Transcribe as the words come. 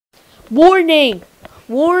Warning!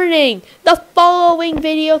 Warning! The following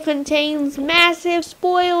video contains massive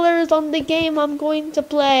spoilers on the game I'm going to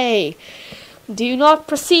play. Do not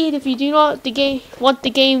proceed if you do not want the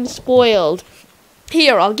game spoiled.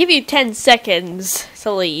 Here, I'll give you 10 seconds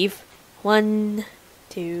to leave. 1,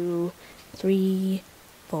 2, 3,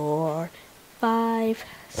 4, 5,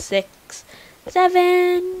 6,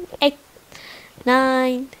 7, 8,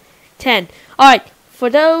 9, 10. Alright, for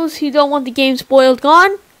those who don't want the game spoiled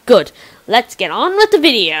gone, good. Let's get on with the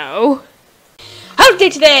video.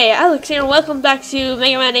 Howdy today, Alex here, and welcome back to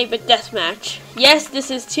Mega Man 8-Bit Deathmatch. Yes,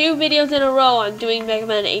 this is 2 videos in a row I'm doing Mega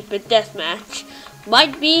Man 8-Bit Deathmatch.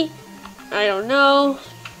 Might be, I don't know,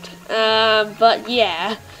 but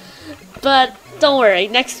yeah. But don't worry,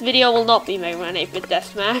 next video will not be Mega Man 8-Bit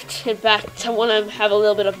Deathmatch. In fact, I want to have a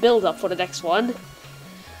little bit of build-up for the next one.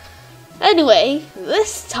 Anyway,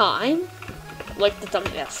 this time, like the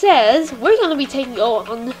thumbnail says, we're going to be taking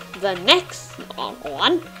on the next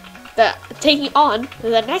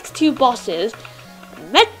next 2 bosses,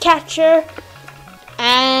 Metcatcher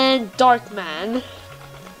and Darkman.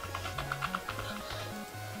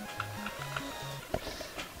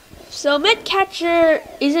 So Metcatcher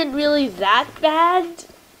isn't really that bad.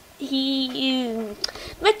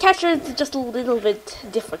 Metcatcher is just a little bit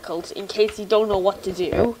difficult in case you don't know what to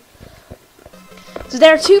do. So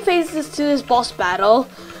there are 2 phases to this boss battle.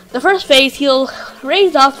 The first phase, he'll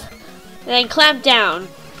raise up and then clamp down.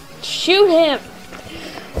 Shoot him!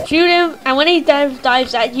 Shoot him, and when he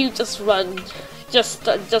dives at you, just run. Just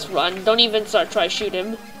run. Don't even try to shoot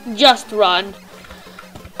him. Just run.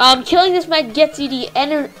 Killing this man gets you the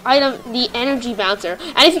energy bouncer.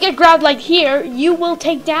 And if you get grabbed like here, you will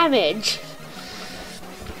take damage.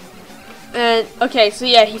 And, okay, so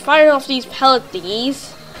yeah, he fired off these pellet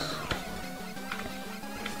thingies.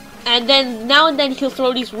 And then, now and then, he'll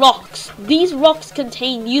throw these rocks. These rocks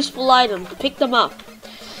contain useful items. Pick them up.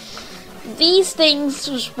 These things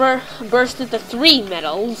burst into 3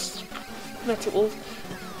 metools.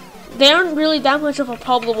 They aren't really that much of a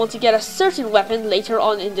problem once you get a certain weapon later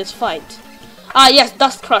on in this fight. Ah, yes,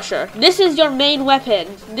 Dust Crusher. This is your main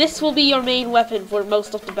weapon. This will be your main weapon for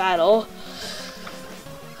most of the battle.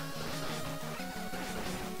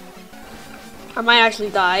 I might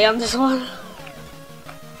actually die on this one.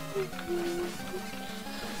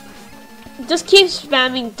 Just keep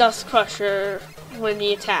spamming Dust Crusher when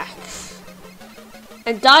he attacks.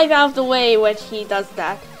 And dive out of the way when he does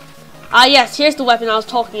that. Ah yes, here's the weapon I was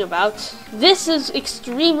talking about. This is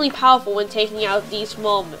extremely powerful when taking out these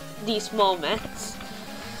small mets.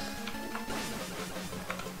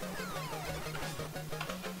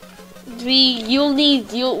 You will need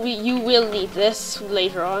this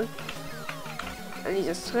later on. And he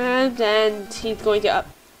just slammed, and he's going to up.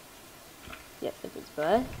 Yep, that's his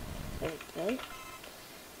butt. Okay.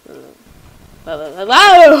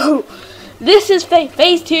 Wow! This is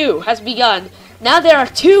phase 2 has begun. Now there are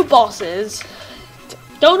 2 bosses.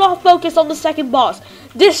 Don't all focus on the second boss.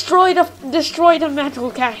 Destroy the metal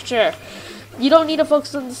catcher. You don't need to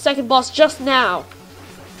focus on the second boss just now.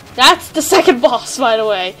 That's the second boss, by the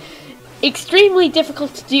way. Extremely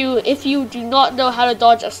difficult to do if you do not know how to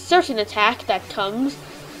dodge a certain attack that comes.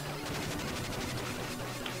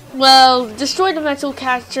 Well, destroy the metal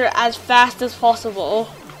catcher as fast as possible.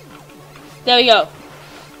 There we go.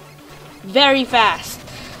 Very fast.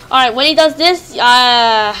 Alright, when he does this, he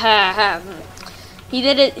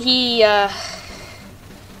did it,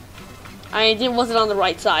 wasn't on the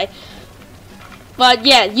right side. But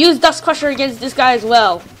yeah, use Dust Crusher against this guy as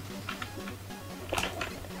well.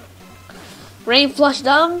 Rain Flush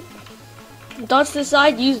down. Dodge to the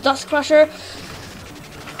side, use Dust Crusher.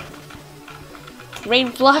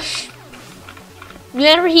 Rain Flush.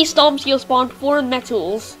 Whenever he stomps, he'll spawn 4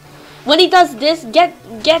 metools. When he does this, get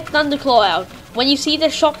Thunderclaw out. When you see the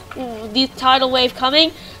tidal wave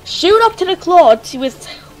coming, shoot up to the claw with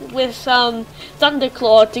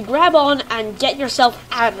Thunderclaw to grab on and get yourself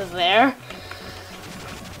out of there.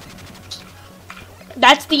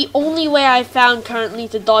 That's the only way I've found currently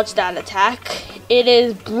to dodge that attack. It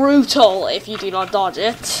is brutal if you do not dodge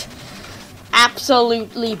it.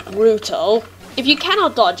 Absolutely brutal. If you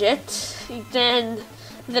cannot dodge it, then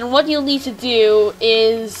what you'll need to do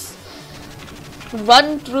is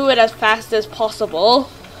run through it as fast as possible,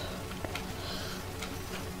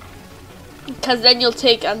 because then you'll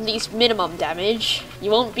take at least minimum damage.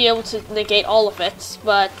 You won't be able to negate all of it,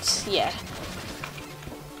 but yeah.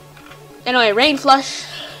 Anyway, Rain Flush.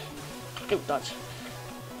 Ooh, dodge.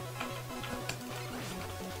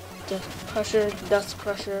 Dust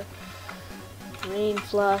Crusher. Rain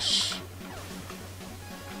Flush.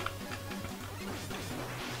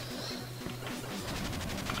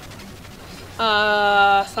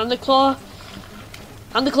 Thunderclaw.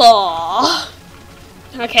 Thunderclaw.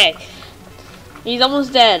 Okay. He's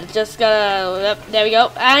almost dead. Just gotta... Yep, there we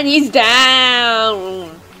go. And he's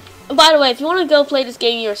down. By the way, if you want to go play this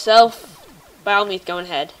game yourself, by all means, go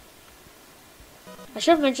ahead. I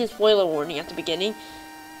should have mentioned spoiler warning at the beginning.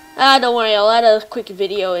 Don't worry, I'll add a quick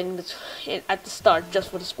video at the start just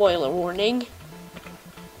for the spoiler warning.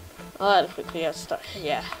 I'll add a quick video at the start.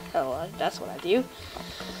 Yeah, that's what I do.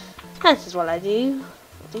 That's just what I do.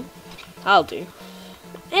 I'll do.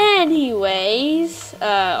 Anyways,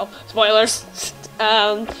 spoilers.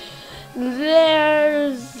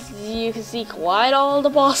 You can see quite all the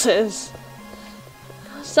bosses.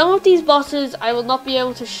 Some of these bosses I will not be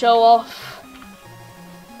able to show off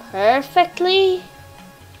perfectly,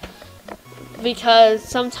 because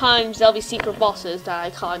sometimes there'll be secret bosses that I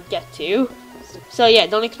can't get to. So yeah,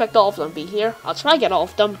 don't expect all of them to be here. I'll try to get all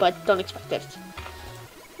of them, but don't expect it.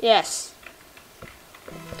 Yes.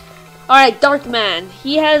 Alright, Dark Man.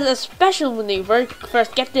 He has a special maneuver.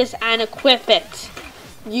 First, get this and equip it.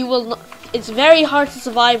 You will not... It's very hard to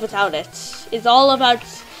survive without it. It's all about...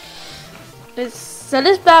 So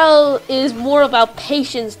this battle is more about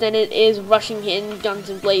patience than it is rushing in guns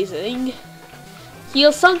and blazing.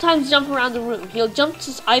 He'll sometimes jump around the room. He'll jump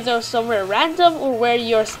to either somewhere random or where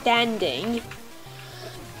you're standing.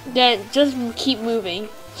 Then just keep moving.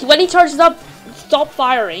 When he charges up, stop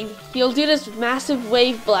firing. He'll do this massive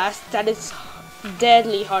wave blast that is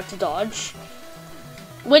deadly hard to dodge.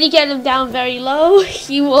 When you get him down very low,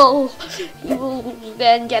 he will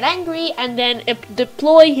then get angry and then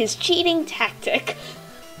deploy his cheating tactic.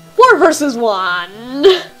 4 versus 1.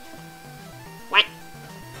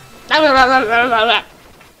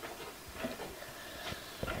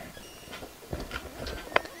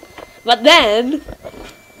 But then,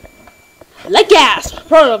 like gas,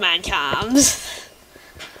 Proto Man comes.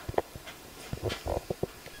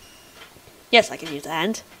 Yes, I can use a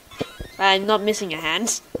hand. I'm not missing a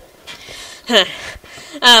hand.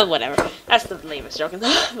 Whatever. That's the lamest joke in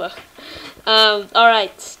the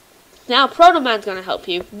alright. Now Proto Man's gonna help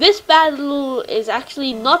you. This battle is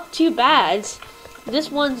actually not too bad.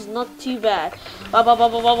 This one's not too bad. I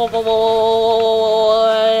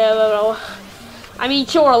mean,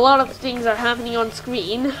 sure, a lot of things are happening on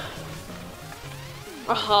screen.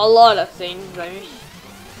 A lot of things, I mean.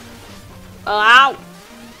 Ow!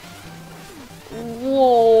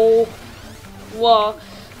 Whoa. Whoa.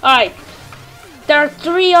 Alright. There are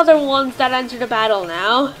 3 other ones that enter the battle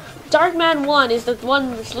now. Darkman 1 is the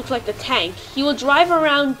one that looks like the tank. He will drive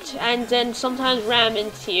around and then sometimes ram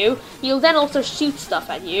into you. He'll then also shoot stuff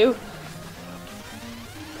at you.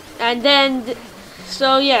 And then,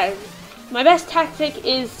 so yeah, my best tactic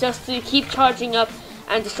is just to keep charging up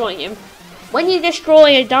and destroying him. When you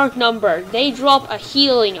destroy a dark number, they drop a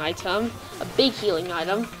healing item, a big healing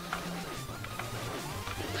item.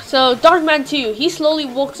 So Darkman 2, he slowly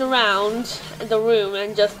walks around the room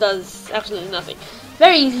and just does absolutely nothing.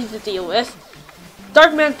 Very easy to deal with.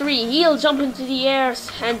 Darkman 3, he'll jump into the air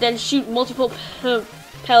and then shoot multiple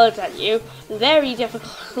pellets at you. Very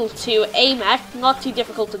difficult to aim at, not too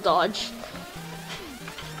difficult to dodge.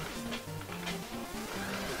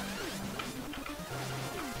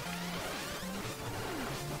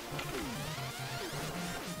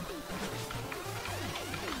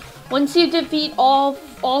 Once you defeat all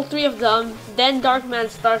 3 of them, then Darkman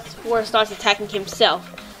starts attacking himself.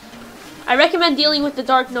 I recommend dealing with the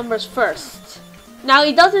dark numbers first. Now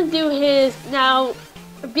he doesn't do his. Now,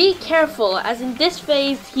 be careful, as in this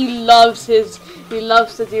phase he loves to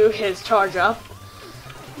do his charge up.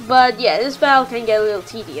 But yeah, this battle can get a little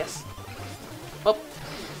tedious. Oh.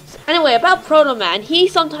 Anyway, about Proto Man, he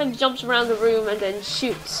sometimes jumps around the room and then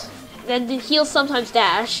shoots. Then he'll sometimes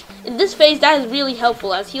dash. In this phase, that is really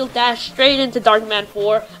helpful, as he'll dash straight into Darkman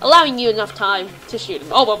 4, allowing you enough time to shoot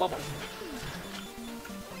him. Oh.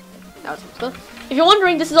 That was good. If you're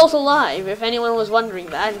wondering, this is also live. If anyone was wondering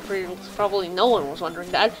that, and probably no one was wondering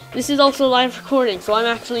that, this is also live recording. So I'm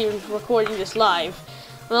actually recording this live.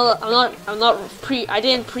 Well, I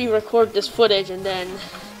didn't pre-record this footage and then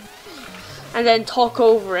talk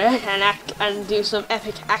over it and do some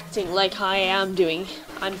epic acting like I am doing.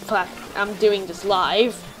 I'm doing this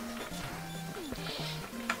live.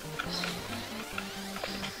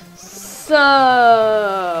 So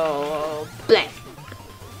blank.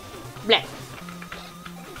 Bleh.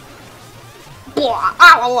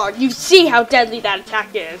 Ow, you see how deadly that attack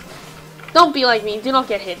is. Don't be like me. Do not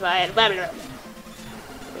get hit by it.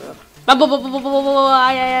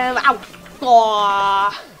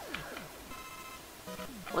 Ow.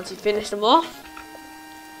 Once you finish them off,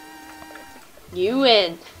 you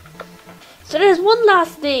win. So there's one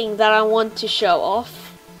last thing that I want to show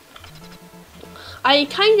off. I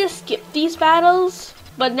kind of skipped these battles,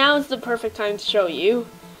 but now is the perfect time to show you.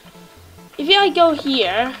 If I go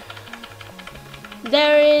here,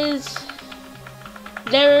 there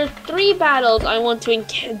are 3 battles I want to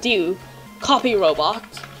do. Copy Robot.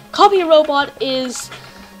 Copy Robot is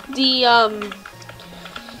the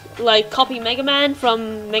like Copy Mega Man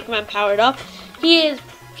from Mega Man Powered Up. He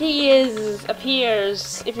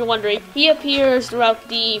appears, if you're wondering, he appears throughout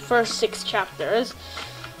the first 6 chapters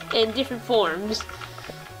in different forms.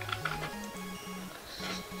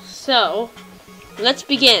 So, let's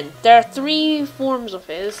begin. There are 3 forms of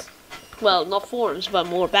his. Well, not forms, but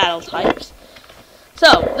more battle types.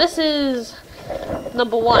 So, this is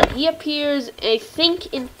number 1. He appears, I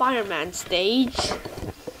think, in Fireman stage.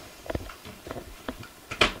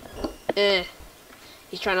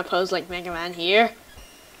 He's trying to pose like Mega Man here.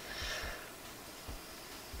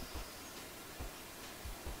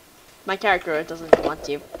 My character doesn't want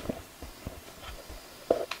to.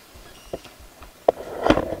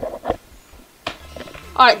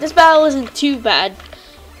 Alright, this battle isn't too bad.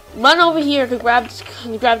 Run over here to grab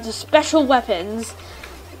the special weapons,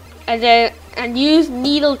 and use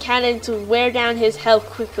needle cannon to wear down his health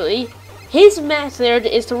quickly. His method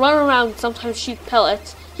is to run around, sometimes shoot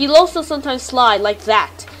pellets. He'll also sometimes slide like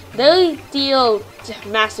that. They deal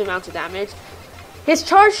massive amounts of damage. His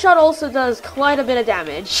charge shot also does quite a bit of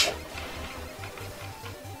damage.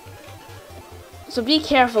 So be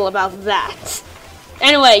careful about that.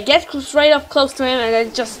 Anyway, get right up close to him and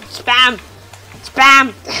then just spam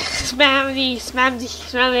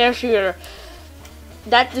the air shooter.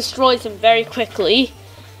 That destroys him very quickly.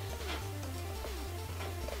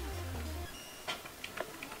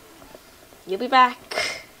 You'll be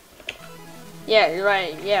back. Yeah, you're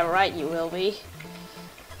right. Yeah, right, you will be.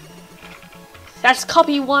 That's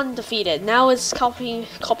Copy 1 defeated. Now it's Copy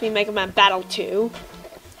Mega Man Battle 2.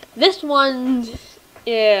 This one,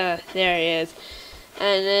 yeah, there he is.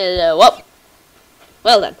 And,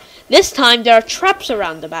 well then. This time there are traps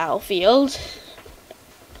around the battlefield.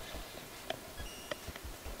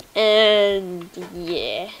 And,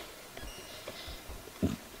 yeah.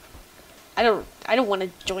 I don't want to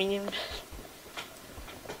join him.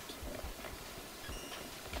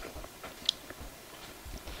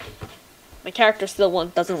 My character still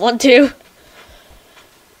doesn't want to.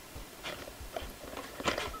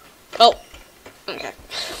 Oh, okay.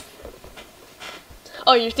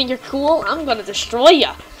 Oh, you think you're cool? I'm gonna destroy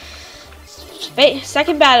ya.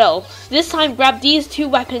 Second battle. This time, grab these 2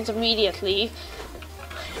 weapons immediately.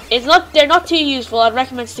 They're not too useful. I'd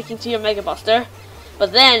recommend sticking to your Mega Buster.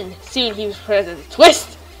 But then, soon he was present.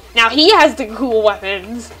 Twist! Now he has the cool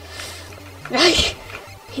weapons.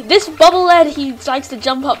 This bubble lead, he likes to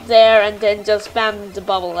jump up there and then just spam the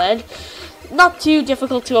bubble lead. Not too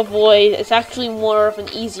difficult to avoid. It's actually more of an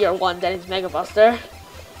easier one than his Mega Buster.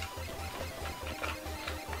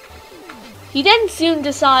 He then soon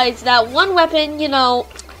decides that one weapon, you know,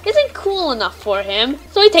 isn't cool enough for him,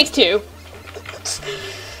 so he takes 2.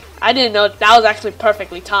 I didn't know that was actually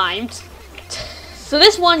perfectly timed. So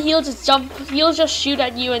this one, he'll just shoot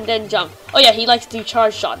at you and then jump. Oh yeah, he likes to do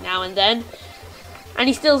charge shot now and then. And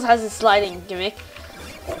he still has his sliding gimmick.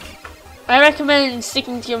 I recommend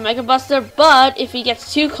sticking to your Mega Buster, but if he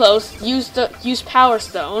gets too close, use Power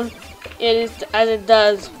Stone. As it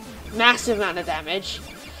does massive amount of damage.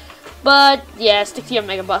 But yeah, stick to your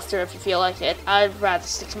Mega Buster if you feel like it. I'd rather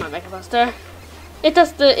stick to my Mega Buster. It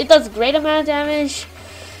does great amount of damage,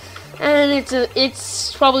 and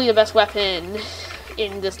it's probably the best weapon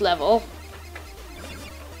in this level.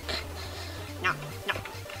 No.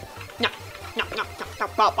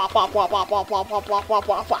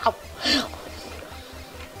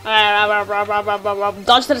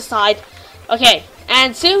 Dodge to the side. Okay,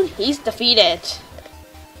 and soon he's defeated.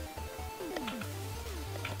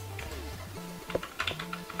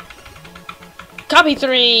 Copy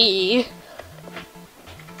 3.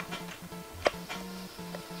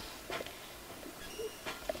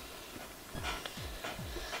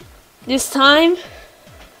 This time,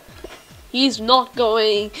 he's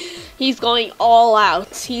going all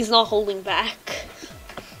out. He's not holding back.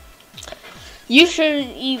 You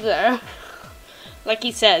shouldn't either, like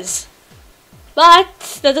he says.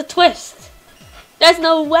 But there's a twist. There's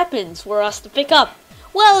no weapons for us to pick up.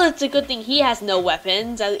 Well, it's a good thing he has no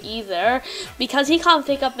weapons either, because he can't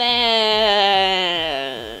pick up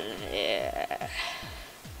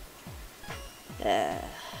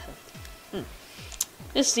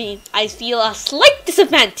Let's see. I feel a slight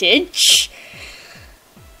disadvantage.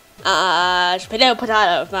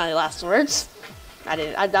 Potato, my last words.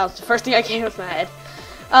 That was the first thing that came to my head.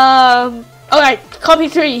 Alright, copy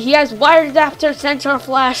 3. He has wire adapter, centaur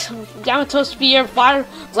flash, Yamato spear, fire,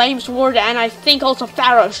 flame sword, and I think also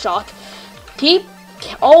Pharaoh shot. Keep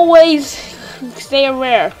always stay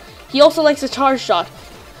aware. He also likes a charge shot.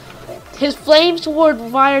 His flame sword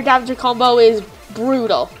wire adapter combo is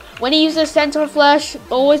brutal. When he uses centaur flash,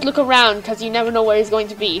 always look around because you never know where he's going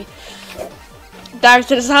to be. Dive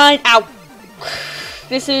to the side. Ow.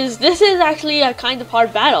 This is actually a kind of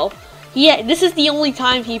hard battle. This is the only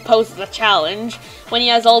time he poses a challenge, when he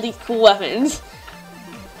has all these cool weapons.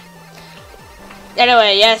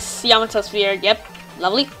 Anyway, yes, Yamato Sphere, yep,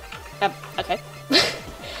 lovely. Yep, okay.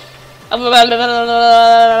 Oh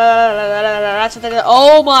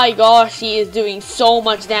my gosh, he is doing so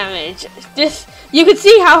much damage. You can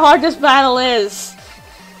see how hard this battle is.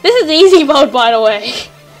 This is easy mode, by the way.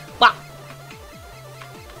 Wow.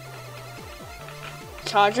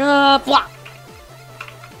 Charge up, wow.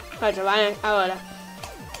 I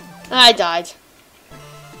died.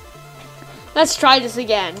 Let's try this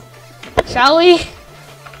again, shall we?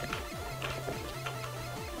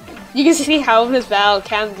 You can see how this battle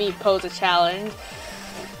can pose a challenge.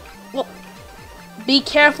 Well, be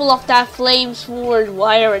careful of that flame sword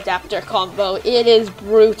wire adapter combo. It is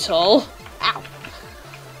brutal. Ow.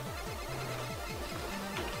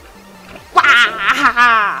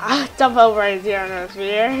 Wah! Jump over and zero no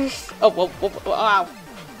spheres. Oh, whoa, whoa, whoa, ow.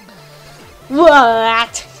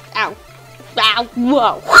 What? Ow. Ow.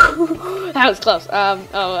 Whoa. That was close.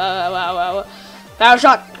 Power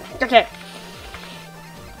shot. Okay.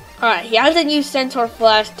 Alright, he hasn't used Centaur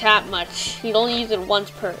Flash that much. He'd only used it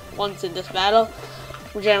once in this battle.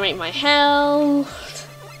 Regenerate my health.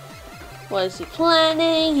 What is he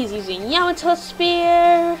planning? He's using Yamato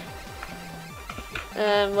Spear.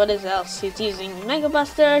 What is else? He's using Mega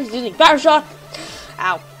Buster. He's using Power Shot.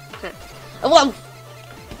 Ow. Whoa.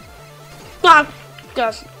 Ah,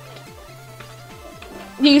 gosh.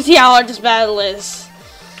 You can see how hard this battle is.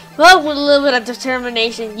 Well, with a little bit of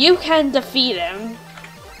determination, you can defeat him.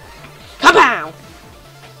 Kapow!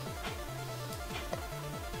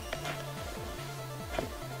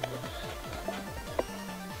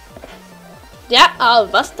 Yeah, I'll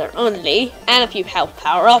Buster only, and a few health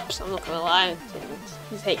power-ups. I'm not gonna lie,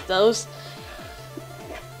 I hate those.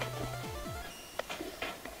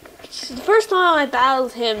 The first time I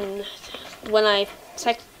battled him, when I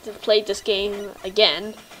played this game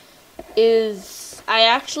again, is I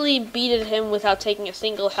actually beated him without taking a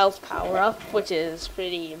single health power-up, which is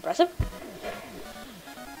pretty impressive.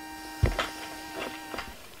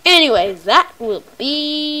 Anyways, that will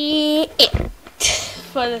be it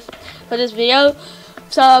for this video.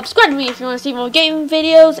 Subscribe to me if you want to see more gaming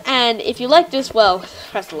videos, and if you like this, well,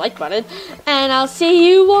 press the like button, and I'll see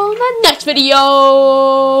you on the next video.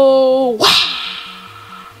 Wow.